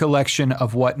any recollection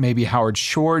of what maybe Howard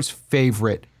Shore's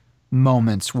favorite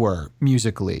moments were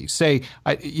musically? Say,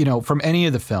 from any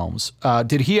of the films.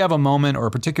 Did he have a moment or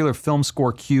a particular film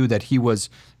score cue that he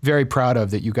was very proud of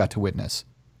that you got to witness?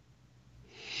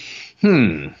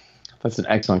 That's an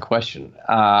excellent question.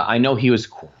 I know he was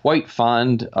quite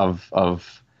fond of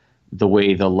the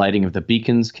way the lighting of the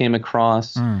beacons came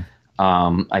across.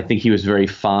 I think he was very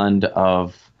fond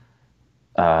of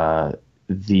the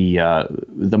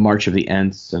March of the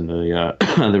Ents and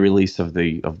the release of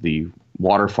the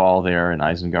waterfall there in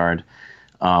Isengard.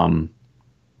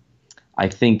 I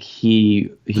think he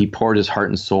poured his heart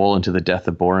and soul into the death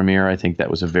of Boromir. I think that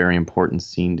was a very important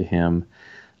scene to him.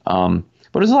 But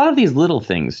there's a lot of these little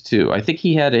things too. I think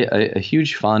he had a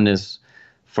huge fondness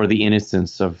for the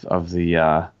innocence of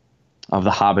the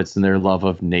hobbits and their love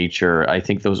of nature. I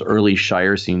think those early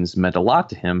Shire scenes meant a lot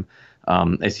to him.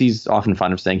 As he's often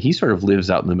fond of saying, he sort of lives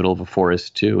out in the middle of a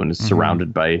forest too and is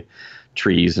surrounded by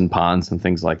trees and ponds and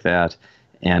things like that.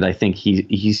 And I think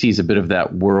he sees a bit of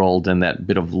that world and that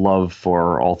bit of love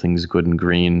for all things good and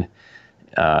green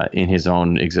in his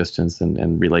own existence,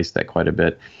 and relates that quite a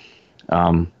bit.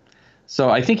 So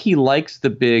I think he likes the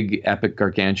big, epic,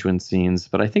 gargantuan scenes,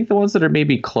 but I think the ones that are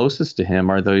maybe closest to him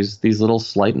are these little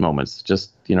slight moments,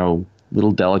 just,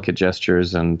 little delicate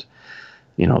gestures and,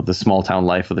 the small town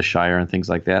life of the Shire and things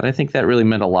like that. I think that really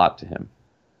meant a lot to him.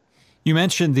 You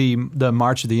mentioned the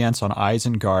March of the Ents on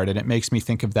Isengard, and it makes me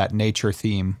think of that nature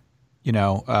theme,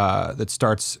 that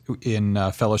starts in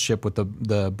Fellowship with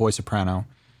the boy soprano.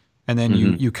 And then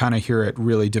you kind of hear it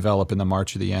really develop in the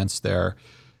March of the Ents there.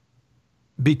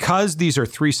 Because these are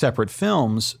three separate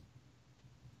films,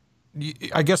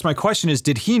 I guess my question is,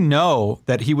 did he know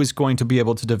that he was going to be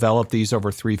able to develop these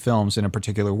over three films in a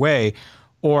particular way?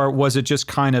 Or was it just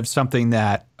kind of something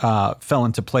that fell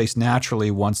into place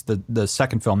naturally once the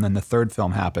second film, then the third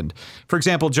film happened? For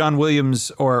example, John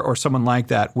Williams or someone like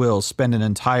that will spend an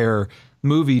entire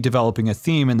movie developing a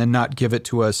theme and then not give it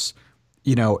to us,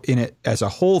 in it as a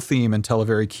whole theme until a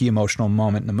very key emotional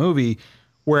moment in the movie.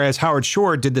 Whereas Howard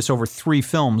Shore did this over 3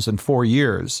 films in 4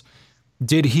 years.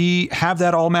 Did he have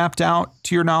that all mapped out,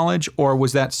 to your knowledge, or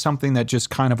was that something that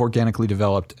just kind of organically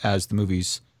developed as the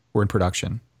movies were in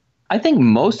production? I think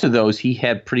most of those he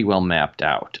had pretty well mapped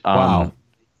out. Wow.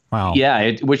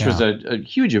 Yeah, which was a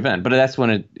huge event, but that's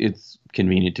when it's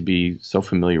convenient to be so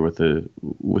familiar with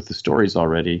the stories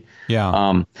already.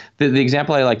 Yeah. The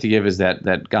example I like to give is that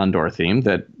Gondor theme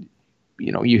that,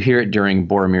 you hear it during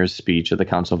Boromir's speech at the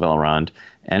Council of Elrond,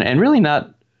 and really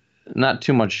not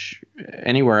too much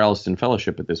anywhere else in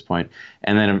Fellowship at this point.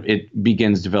 And then it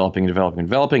begins developing,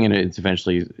 and it's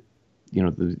eventually,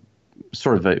 the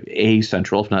sort of a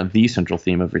central, if not the central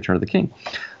theme of Return of the King.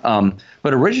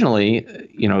 But originally,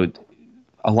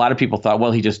 a lot of people thought,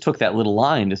 well, he just took that little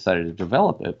line, decided to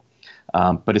develop it.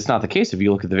 But it's not the case. If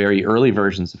you look at the very early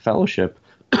versions of Fellowship,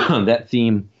 that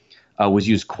theme was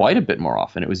used quite a bit more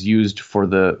often. It was used for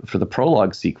the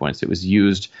prologue sequence. It was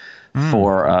used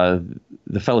for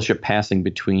the Fellowship passing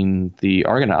between the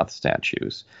Argonath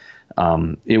statues.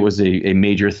 It was a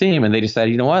major theme, and they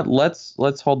decided, you know what,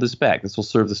 let's hold this back. This will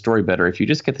serve the story better. If you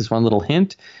just get this one little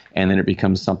hint, and then it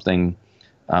becomes something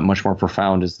much more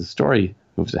profound as the story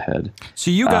moves ahead. So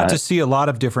you got to see a lot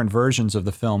of different versions of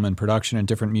the film in production and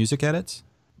different music edits?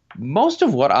 Most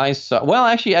of what I saw, well,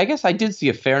 actually, I guess I did see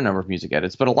a fair number of music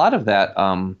edits, but a lot of that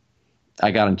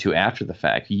I got into after the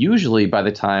fact. Usually, by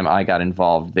the time I got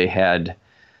involved, they had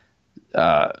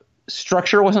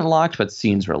structure wasn't locked, but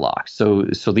scenes were locked. So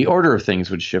the order of things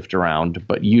would shift around,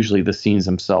 but usually the scenes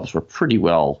themselves were pretty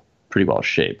well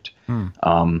shaped.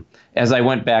 As I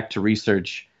went back to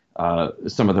research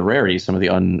some of the rarities, some of the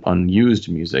unused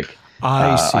music,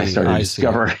 I started to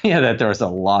discover that there was a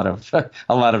lot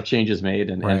of changes made,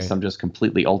 and some just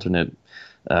completely alternate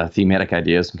thematic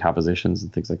ideas and compositions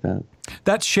and things like that.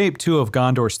 That shape too of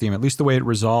Gondor's theme, at least the way it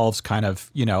resolves, kind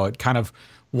of, it kind of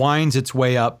winds its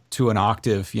way up to an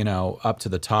octave, up to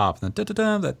the top, and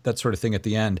then that sort of thing at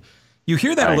the end. You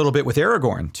hear that a little bit with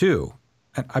Aragorn too,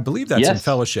 and I believe that's in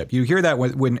Fellowship. You hear that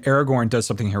when Aragorn does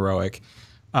something heroic.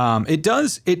 It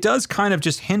does kind of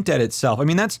just hint at itself. I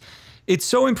mean, it's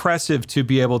so impressive to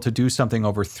be able to do something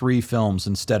over 3 films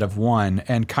instead of 1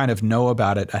 and kind of know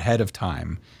about it ahead of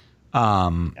time.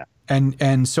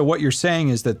 And so what you're saying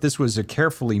is that this was a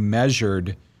carefully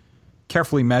measured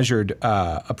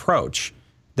approach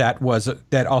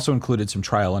that also included some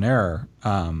trial and error.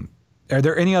 Are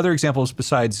there any other examples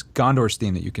besides Gondor's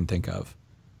theme that you can think of?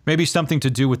 Maybe something to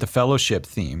do with the Fellowship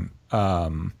theme.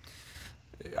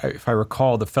 If I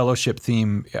recall, the Fellowship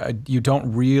theme, you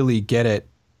don't really get it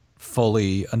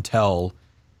fully until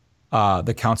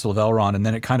the Council of Elrond, and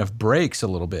then it kind of breaks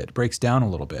down a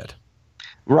little bit.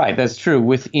 Right, that's true.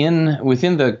 Within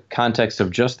the context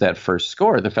of just that first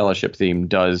score, the Fellowship theme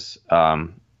does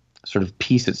sort of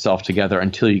piece itself together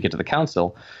until you get to the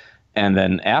Council, and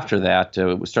then after that,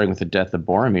 starting with the death of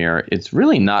Boromir, it's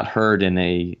really not heard in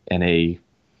a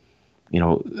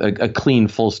clean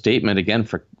full statement again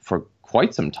for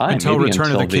quite some time. Until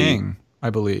Return of the King, I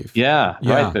believe. Yeah,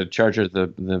 right. The Charge of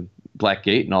the Black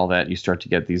Gate and all that, you start to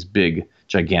get these big,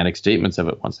 gigantic statements of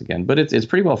it once again. But it's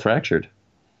pretty well fractured.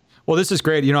 Well, this is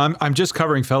great. I'm just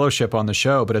covering Fellowship on the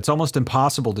show, but it's almost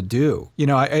impossible to do.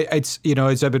 As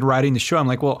I've been writing the show, I'm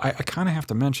like, well, I kind of have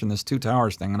to mention this Two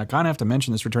Towers thing, and I kind of have to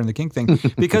mention this Return of the King thing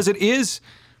because it is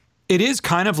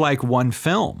kind of like one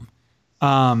film.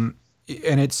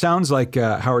 and it sounds like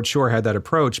Howard Shore had that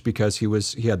approach because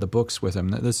he had the books with him.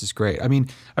 This is great. I mean,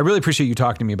 I really appreciate you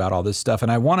talking to me about all this stuff,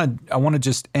 and I want to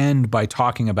just end by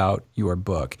talking about your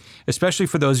book, especially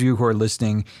for those of you who are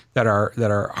listening that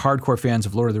are hardcore fans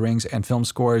of Lord of the Rings and film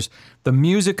scores. The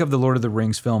Music of the Lord of the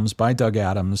Rings films by Doug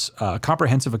Adams, a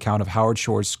comprehensive account of Howard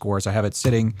Shore's scores. I have it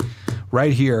sitting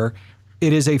right here.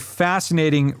 It is a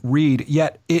fascinating read,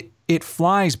 yet it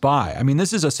flies by. I mean,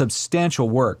 this is a substantial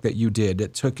work that you did.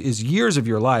 It took years of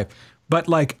your life. But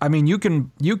you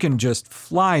can just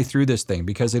fly through this thing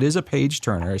because it is a page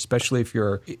turner, especially if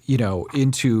you're,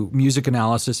 into music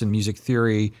analysis and music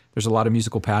theory. There's a lot of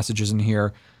musical passages in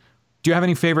here. Do you have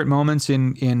any favorite moments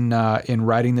in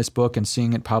writing this book and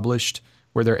seeing it published?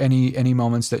 Were there any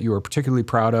moments that you were particularly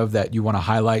proud of that you want to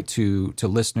highlight to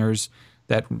listeners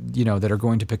that are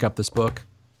going to pick up this book?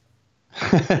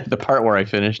 The part where I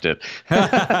finished it.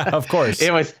 Of course.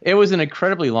 It was an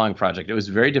incredibly long project. It was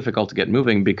very difficult to get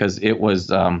moving because it was,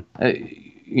 not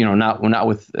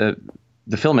with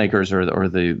the filmmakers or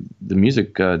the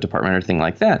music department or anything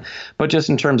like that, but just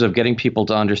in terms of getting people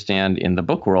to understand in the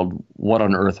book world what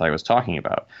on earth I was talking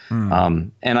about.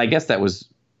 And I guess that was,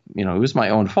 it was my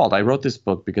own fault. I wrote this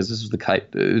book because this was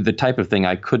the type of thing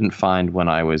I couldn't find when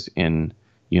I was in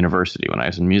university, when I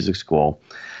was in music school.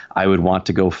 I would want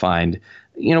to go find,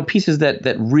 pieces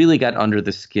that really got under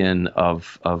the skin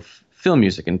of film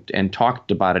music and talked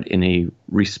about it in a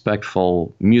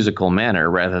respectful musical manner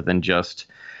rather than just,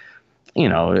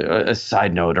 a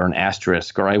side note or an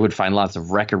asterisk. Or I would find lots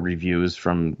of record reviews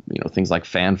from, things like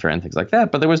Fanfare and things like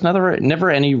that. But there was never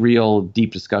any real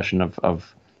deep discussion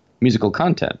of musical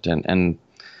content and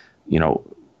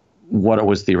what it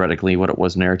was theoretically, what it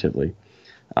was narratively.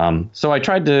 So I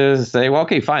tried to say, well,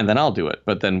 okay, fine, then I'll do it.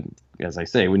 But then, as I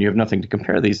say, when you have nothing to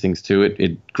compare these things to,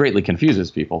 it greatly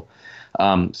confuses people.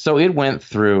 So it went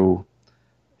through,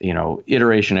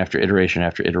 iteration after iteration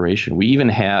after iteration. We even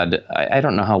had, I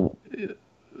don't know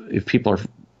if people are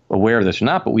aware of this or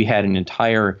not, but we had an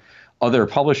entire other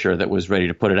publisher that was ready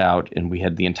to put it out, and we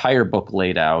had the entire book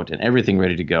laid out and everything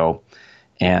ready to go,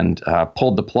 and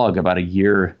pulled the plug about a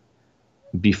year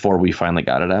before we finally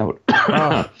got it out.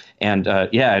 Oh. And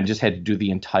I just had to do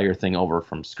the entire thing over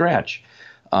from scratch.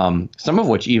 Some of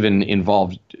which even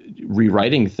involved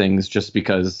rewriting things just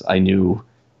because I knew,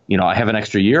 I have an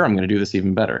extra year, I'm going to do this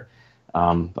even better.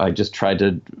 I just tried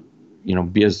to,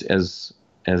 be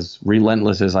as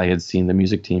relentless as I had seen the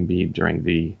music team be during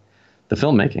the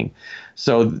filmmaking.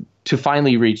 So to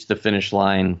finally reach the finish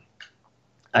line,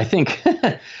 I think,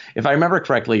 if I remember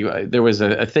correctly, there was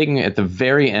a thing at the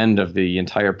very end of the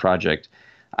entire project.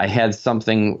 I had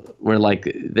something where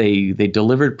they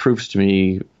delivered proofs to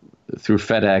me through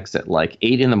FedEx at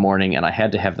 8 a.m, and I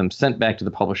had to have them sent back to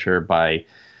the publisher by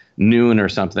noon or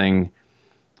something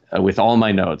with all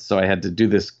my notes. So I had to do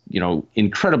this,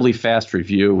 incredibly fast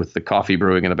review with the coffee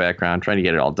brewing in the background, trying to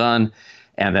get it all done.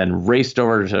 And then raced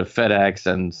over to FedEx,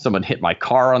 and someone hit my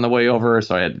car on the way over,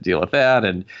 so I had to deal with that.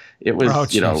 And it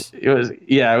was,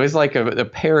 it was like a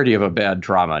parody of a bad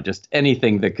drama. Just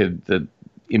anything that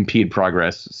impede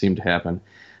progress seemed to happen.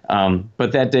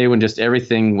 But that day when just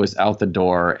everything was out the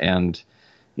door, and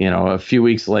a few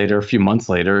months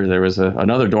later, there was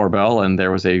another doorbell, and there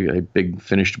was a big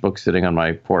finished book sitting on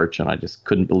my porch, and I just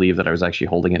couldn't believe that I was actually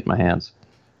holding it in my hands.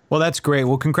 Well, that's great.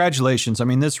 Well, congratulations. I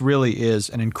mean, this really is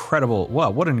what an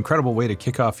incredible way to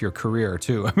kick off your career,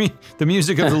 too. I mean, the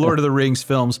Music of the Lord of the Rings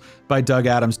films by Doug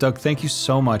Adams. Doug, thank you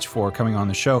so much for coming on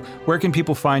the show. Where can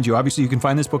people find you? Obviously, you can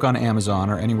find this book on Amazon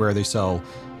or anywhere they sell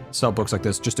books like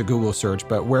this, just a Google search.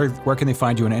 But where can they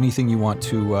find you, and anything you want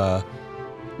to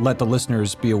let the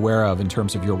listeners be aware of in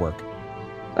terms of your work?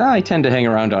 I tend to hang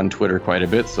around on Twitter quite a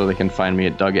bit, so they can find me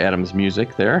at Doug Adams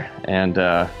Music there. And,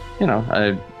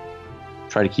 I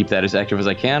try to keep that as active as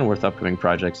I can with upcoming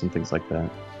projects and things like that.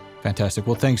 Fantastic.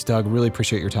 Well, thanks, Doug. Really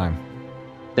appreciate your time.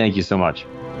 Thank you so much.